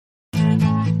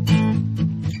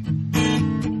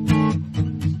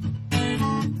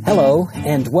Hello,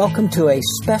 and welcome to a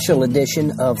special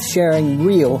edition of Sharing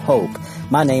Real Hope.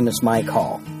 My name is Mike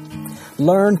Hall.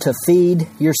 Learn to feed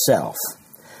yourself.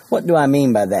 What do I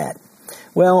mean by that?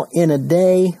 Well, in a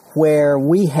day where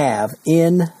we have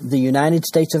in the United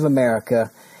States of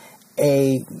America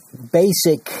a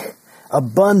basic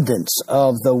abundance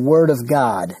of the Word of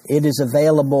God, it is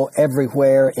available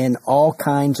everywhere in all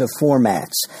kinds of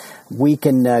formats. We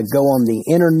can go on the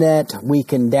internet, we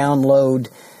can download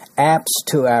apps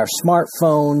to our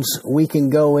smartphones, we can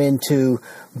go into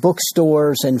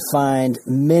bookstores and find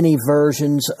many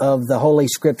versions of the Holy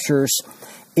Scriptures.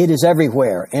 It is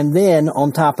everywhere. And then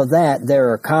on top of that, there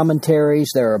are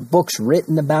commentaries, there are books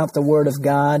written about the Word of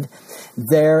God.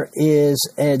 There is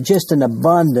just an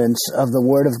abundance of the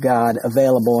Word of God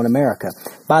available in America.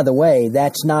 By the way,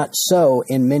 that's not so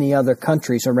in many other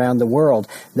countries around the world.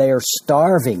 They are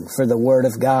starving for the Word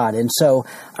of God. And so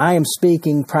I am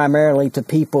speaking primarily to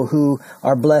people who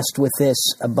are blessed with this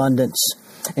abundance.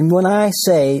 And when I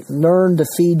say learn to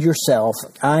feed yourself,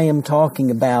 I am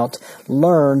talking about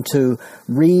learn to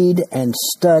read and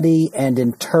study and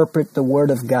interpret the Word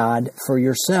of God for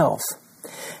yourself.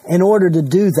 In order to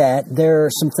do that, there are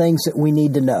some things that we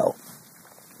need to know.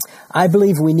 I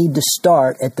believe we need to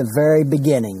start at the very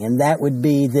beginning, and that would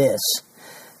be this.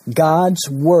 God's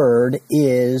Word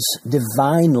is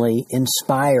divinely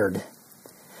inspired.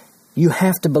 You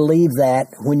have to believe that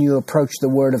when you approach the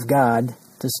Word of God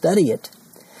to study it.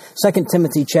 2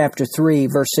 Timothy chapter 3,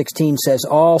 verse 16 says,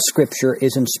 all Scripture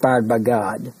is inspired by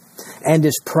God and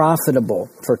is profitable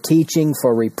for teaching,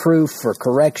 for reproof, for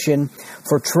correction,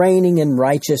 for training in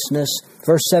righteousness.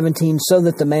 Verse 17, so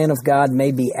that the man of God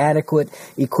may be adequate,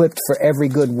 equipped for every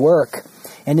good work.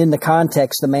 And in the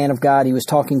context, the man of God, he was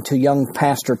talking to young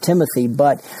Pastor Timothy,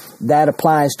 but that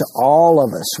applies to all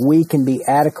of us. We can be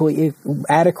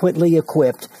adequately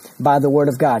equipped by the Word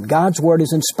of God. God's Word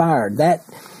is inspired. That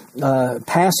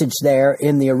passage there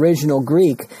in the original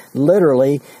Greek,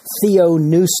 literally,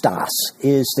 theopneustos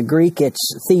is the Greek. It's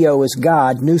theo is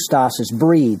God, pneustos is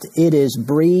breathed. It is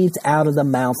breathed out of the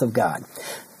mouth of God.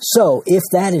 So, if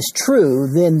that is true,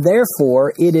 then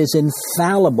therefore it is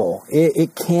infallible.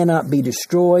 It cannot be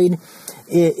destroyed.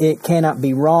 It cannot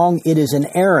be wrong. It is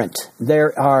inerrant.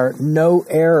 There are no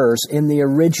errors in the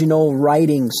original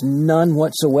writings, none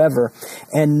whatsoever,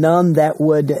 and none that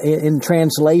would, in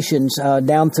translations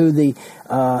down through the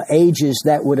ages,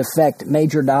 that would affect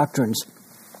major doctrines.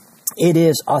 It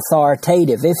is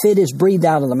authoritative. If it is breathed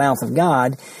out of the mouth of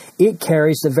God, it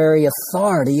carries the very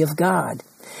authority of God.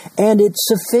 And it's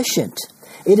sufficient.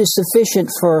 It is sufficient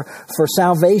for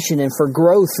salvation and for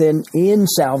growth in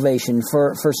salvation,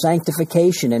 for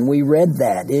sanctification, and we read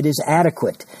that. It is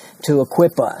adequate to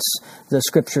equip us. The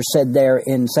Scripture said there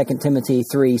in 2 Timothy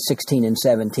 3, 16 and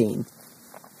 17.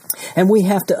 And we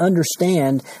have to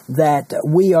understand that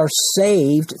we are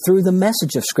saved through the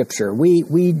message of Scripture.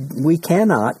 We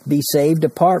cannot be saved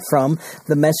apart from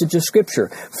the message of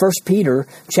Scripture. 1 Peter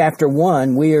chapter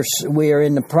 1, we are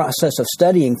in the process of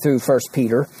studying through 1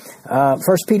 Peter. 1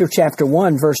 Peter chapter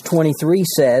 1 verse 23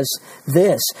 says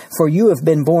this, for you have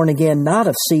been born again not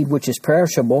of seed which is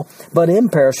perishable, but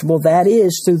imperishable, that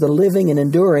is, through the living and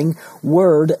enduring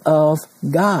Word of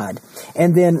God.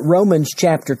 And then Romans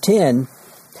chapter 10,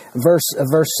 Verse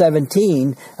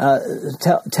 17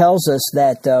 tells us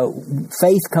that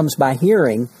faith comes by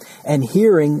hearing, and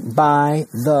hearing by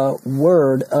the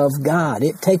Word of God.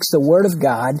 It takes the Word of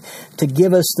God to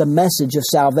give us the message of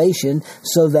salvation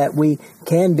so that we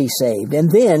can be saved.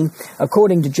 And then,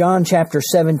 according to John chapter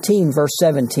 17, verse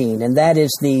 17, and that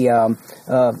is the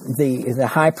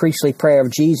high priestly prayer of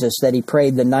Jesus that he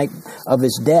prayed the night of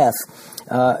his death,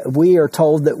 we are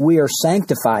told that we are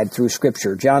sanctified through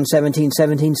Scripture. John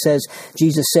 17:17 says,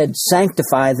 Jesus said,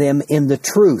 sanctify them in the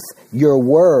truth. Your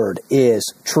word is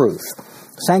truth.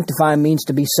 Sanctify means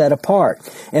to be set apart.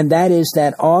 And that is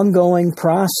that ongoing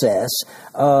process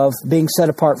of being set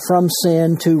apart from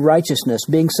sin to righteousness,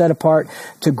 being set apart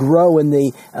to grow in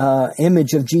the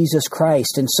image of Jesus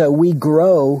Christ. And so we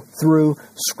grow through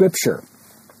Scripture.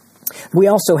 We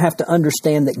also have to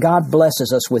understand that God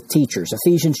blesses us with teachers.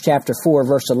 Ephesians chapter 4,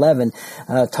 verse 11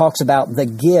 talks about the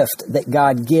gift that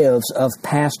God gives of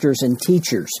pastors and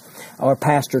teachers, or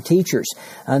pastor teachers.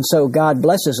 And so God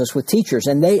blesses us with teachers,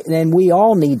 and we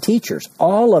all need teachers.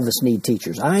 All of us need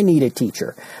teachers. I need a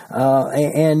teacher.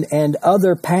 And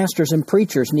other pastors and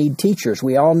preachers need teachers.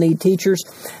 We all need teachers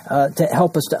to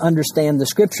help us to understand the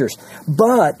Scriptures.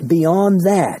 But beyond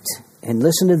that, and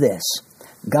listen to this,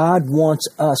 God wants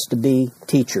us to be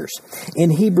teachers. In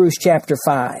Hebrews chapter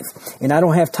 5, and I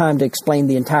don't have time to explain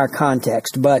the entire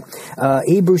context, but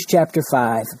Hebrews chapter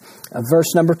 5,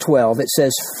 verse number 12, it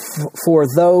says, "For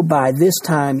though by this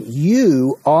time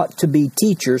you ought to be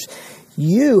teachers,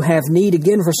 you have need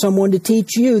again for someone to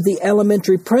teach you the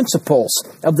elementary principles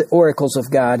of the oracles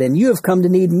of God, and you have come to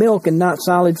need milk and not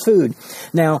solid food."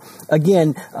 Now,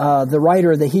 again, the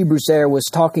writer of the Hebrews there was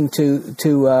talking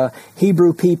to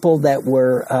Hebrew people that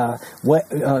were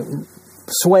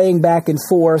swaying back and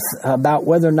forth about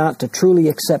whether or not to truly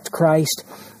accept Christ.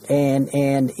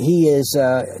 And he is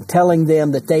telling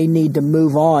them that they need to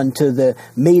move on to the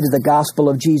meat of the gospel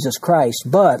of Jesus Christ.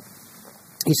 But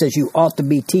he says you ought to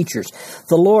be teachers.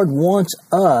 The Lord wants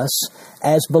us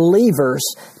as believers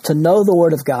to know the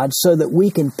Word of God so that we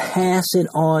can pass it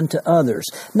on to others.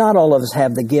 Not all of us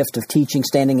have the gift of teaching,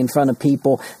 standing in front of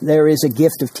people. There is a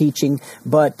gift of teaching,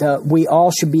 but we all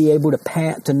should be able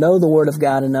to know the Word of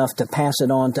God enough to pass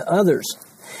it on to others.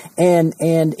 And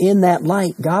in that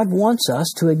light, God wants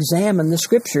us to examine the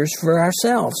Scriptures for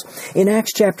ourselves. In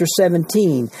Acts chapter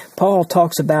 17, Paul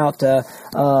talks about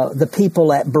the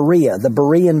people at Berea, the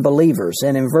Berean believers.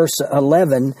 And in verse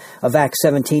 11 of Acts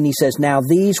 17, he says, "Now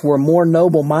these were more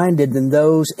noble-minded than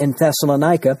those in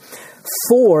Thessalonica,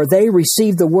 for they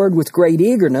received the word with great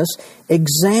eagerness,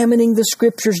 examining the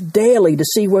Scriptures daily to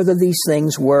see whether these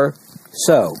things were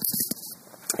so."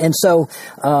 And so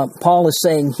Paul is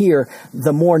saying here,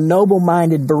 the more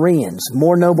noble-minded Bereans,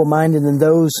 more noble-minded than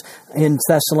those in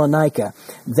Thessalonica,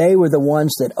 they were the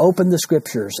ones that opened the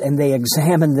Scriptures and they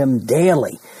examined them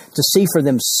daily to see for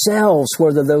themselves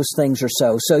whether those things are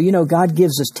so. So, God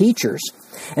gives us teachers.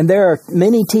 And there are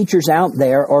many teachers out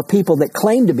there, or people that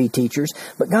claim to be teachers,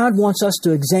 but God wants us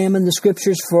to examine the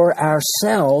Scriptures for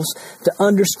ourselves to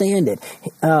understand it.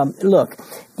 Look,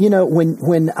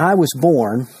 when I was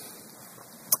born,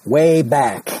 way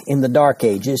back in the dark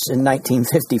ages in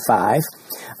 1955,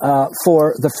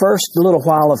 for the first little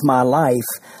while of my life,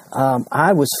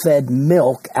 I was fed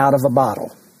milk out of a bottle.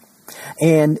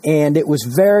 And it was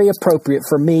very appropriate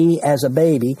for me as a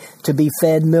baby to be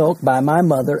fed milk by my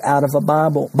mother out of a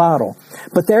bottle.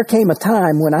 But there came a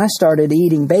time when I started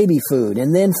eating baby food,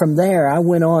 and then from there I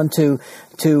went on to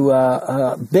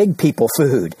big people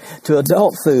food, to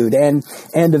adult food, and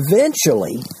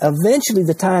eventually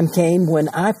the time came when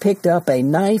I picked up a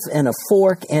knife and a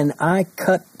fork and I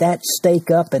cut that steak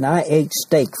up and I ate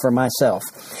steak for myself.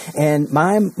 And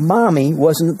my mommy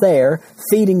wasn't there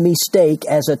feeding me steak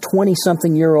as a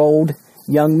 20-something-year-old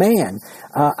young man.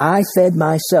 I fed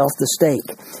myself the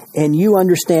steak, and you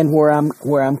understand where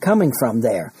I'm coming from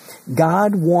there.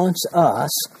 God wants us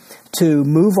to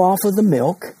move off of the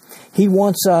milk. He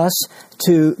wants us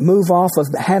to move off of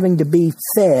having to be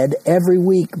fed every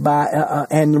week by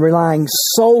and relying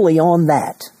solely on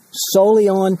that, solely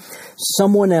on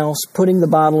someone else putting the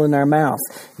bottle in our mouth.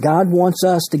 God wants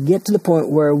us to get to the point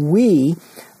where we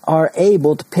are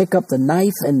able to pick up the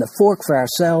knife and the fork for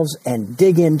ourselves and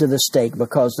dig into the steak,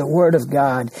 because the Word of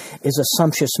God is a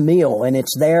sumptuous meal, and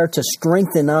it's there to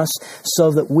strengthen us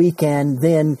so that we can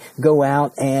then go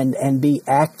out and be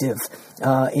active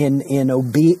in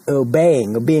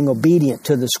obeying, being obedient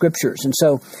to the Scriptures. And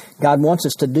so God wants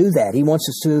us to do that. He wants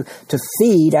us to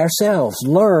feed ourselves,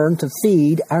 learn to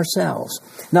feed ourselves.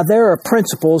 Now, there are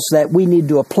principles that we need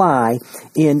to apply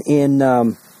in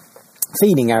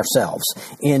feeding ourselves,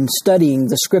 in studying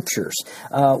the Scriptures.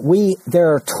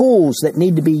 There are tools that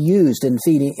need to be used in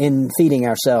feeding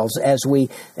ourselves as we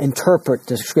interpret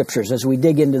the Scriptures, as we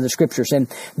dig into the Scriptures. And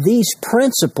these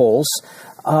principles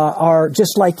are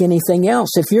just like anything else.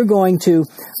 If you're going to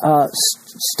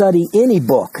study any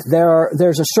book,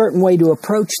 there's a certain way to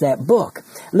approach that book.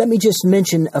 Let me just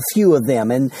mention a few of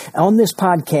them. And on this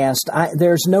podcast,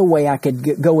 there's no way I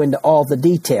could go into all the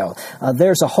detail.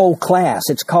 There's a whole class.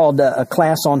 It's called a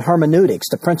class on hermeneutics,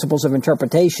 the principles of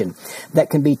interpretation,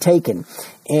 that can be taken.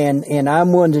 And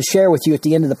I'm willing to share with you at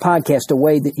the end of the podcast a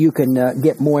way that you can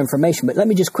get more information. But let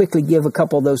me just quickly give a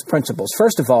couple of those principles.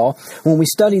 First of all, when we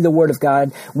study the Word of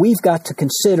God, we've got to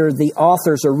consider the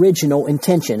author's original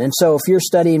intention. And so if you're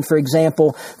studying, for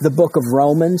example, the book of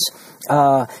Romans,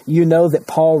 you know that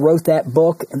Paul wrote that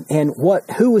book, and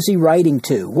who was he writing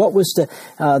to? What was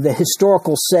the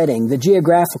historical setting, the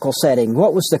geographical setting?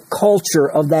 What was the culture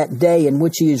of that day in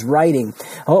which he is writing?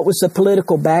 What was the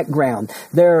political background?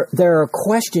 There are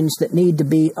questions that need to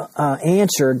be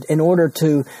answered in order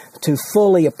to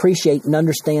fully appreciate and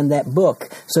understand that book.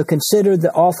 So consider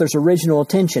the author's original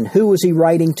intention. Who was he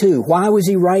writing to? Why was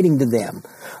he writing to them?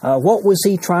 What was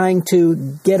he trying to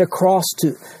to get across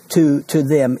to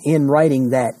them in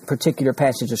writing that particular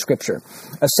passage of Scripture.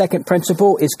 A second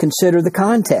principle is consider the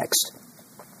context.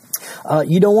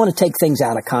 You don't want to take things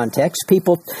out of context.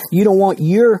 You don't want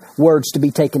your words to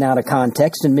be taken out of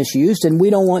context and misused, and we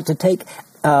don't want to take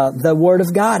the Word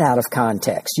of God out of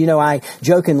context. I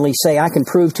jokingly say, I can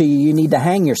prove to you need to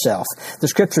hang yourself. The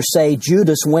Scriptures say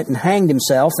Judas went and hanged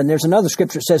himself, and there's another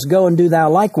Scripture that says, go and do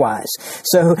thou likewise.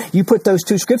 So you put those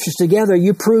two Scriptures together,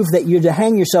 you prove that you're to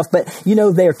hang yourself, but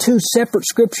they're two separate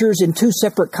Scriptures in two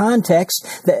separate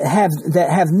contexts that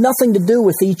have nothing to do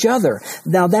with each other.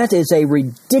 Now that is a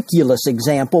ridiculous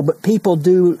example, but people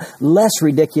do less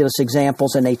ridiculous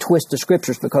examples and they twist the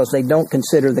Scriptures because they don't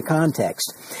consider the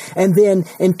context. And then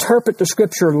interpret the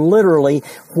Scripture literally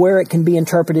where it can be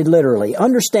interpreted literally.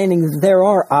 Understanding that there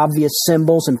are obvious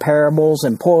symbols and parables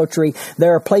and poetry.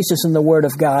 There are places in the Word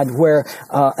of God where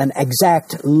an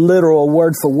exact literal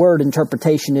word-for-word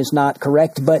interpretation is not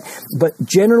correct. But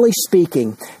generally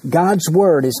speaking, God's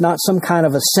Word is not some kind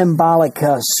of a symbolic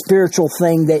spiritual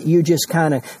thing that you just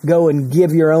kind of go and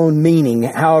give your own meaning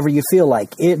however you feel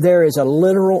like. There is a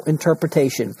literal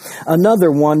interpretation.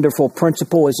 Another wonderful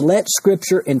principle is let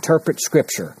Scripture interpret Scripture.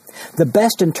 The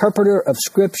best interpreter of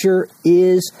Scripture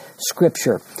is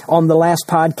Scripture. On the last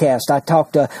podcast, I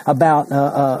talked about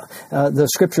the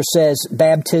Scripture says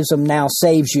baptism now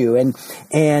saves you, and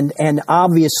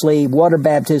obviously water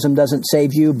baptism doesn't save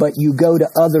you, but you go to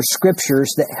other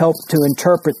Scriptures that help to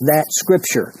interpret that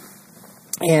Scripture.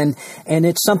 And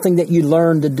it's something that you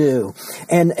learn to do.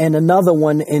 And another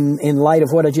one in light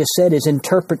of what I just said is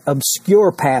interpret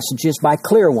obscure passages by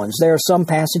clear ones. There are some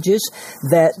passages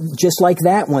that, just like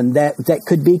that one, that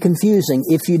could be confusing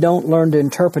if you don't learn to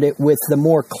interpret it with the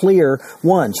more clear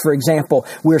ones. For example,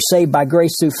 we're saved by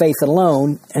grace through faith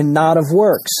alone and not of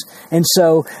works. And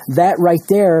so that right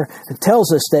there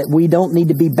tells us that we don't need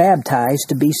to be baptized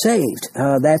to be saved.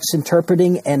 That's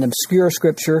interpreting an obscure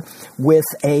Scripture with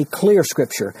a clear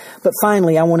Scripture. But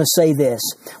finally, I want to say this.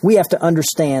 We have to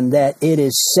understand that it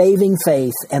is saving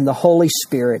faith and the Holy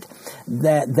Spirit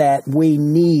that we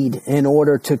need in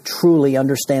order to truly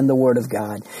understand the Word of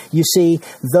God. You see,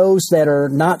 those that are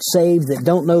not saved, that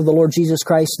don't know the Lord Jesus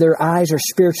Christ, their eyes are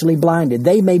spiritually blinded.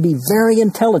 They may be very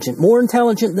intelligent, more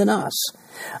intelligent than us.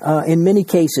 In many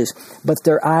cases, but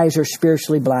their eyes are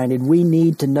spiritually blinded. We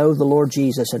need to know the Lord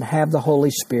Jesus and have the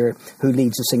Holy Spirit who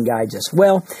leads us and guides us.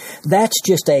 Well, that's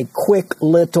just a quick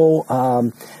little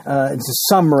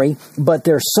summary, but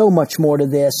there's so much more to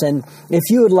this. And if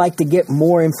you would like to get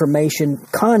more information,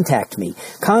 contact me.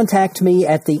 Contact me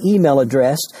at the email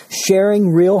address,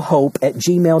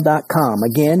 sharingrealhope@gmail.com.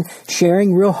 Again,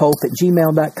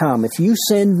 sharingrealhope@gmail.com. If you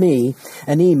send me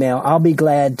an email, I'll be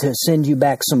glad to send you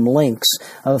back some links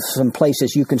of some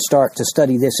places you can start to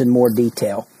study this in more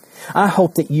detail. I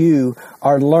hope that you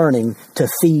are learning to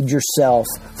feed yourself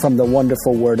from the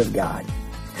wonderful Word of God.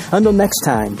 Until next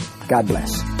time, God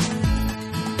bless.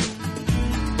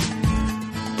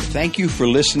 Thank you for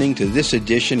listening to this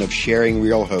edition of Sharing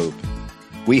Real Hope.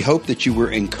 We hope that you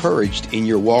were encouraged in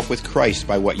your walk with Christ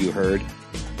by what you heard.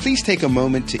 Please take a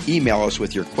moment to email us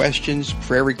with your questions,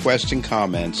 prayer requests, and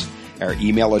comments. Our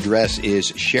email address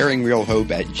is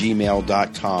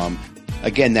sharingrealhope@gmail.com.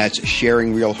 Again, that's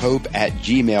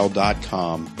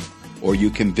sharingrealhope@gmail.com. Or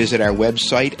you can visit our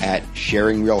website at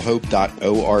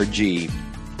sharingrealhope.org.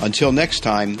 Until next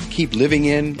time, keep living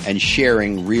in and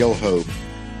sharing real hope.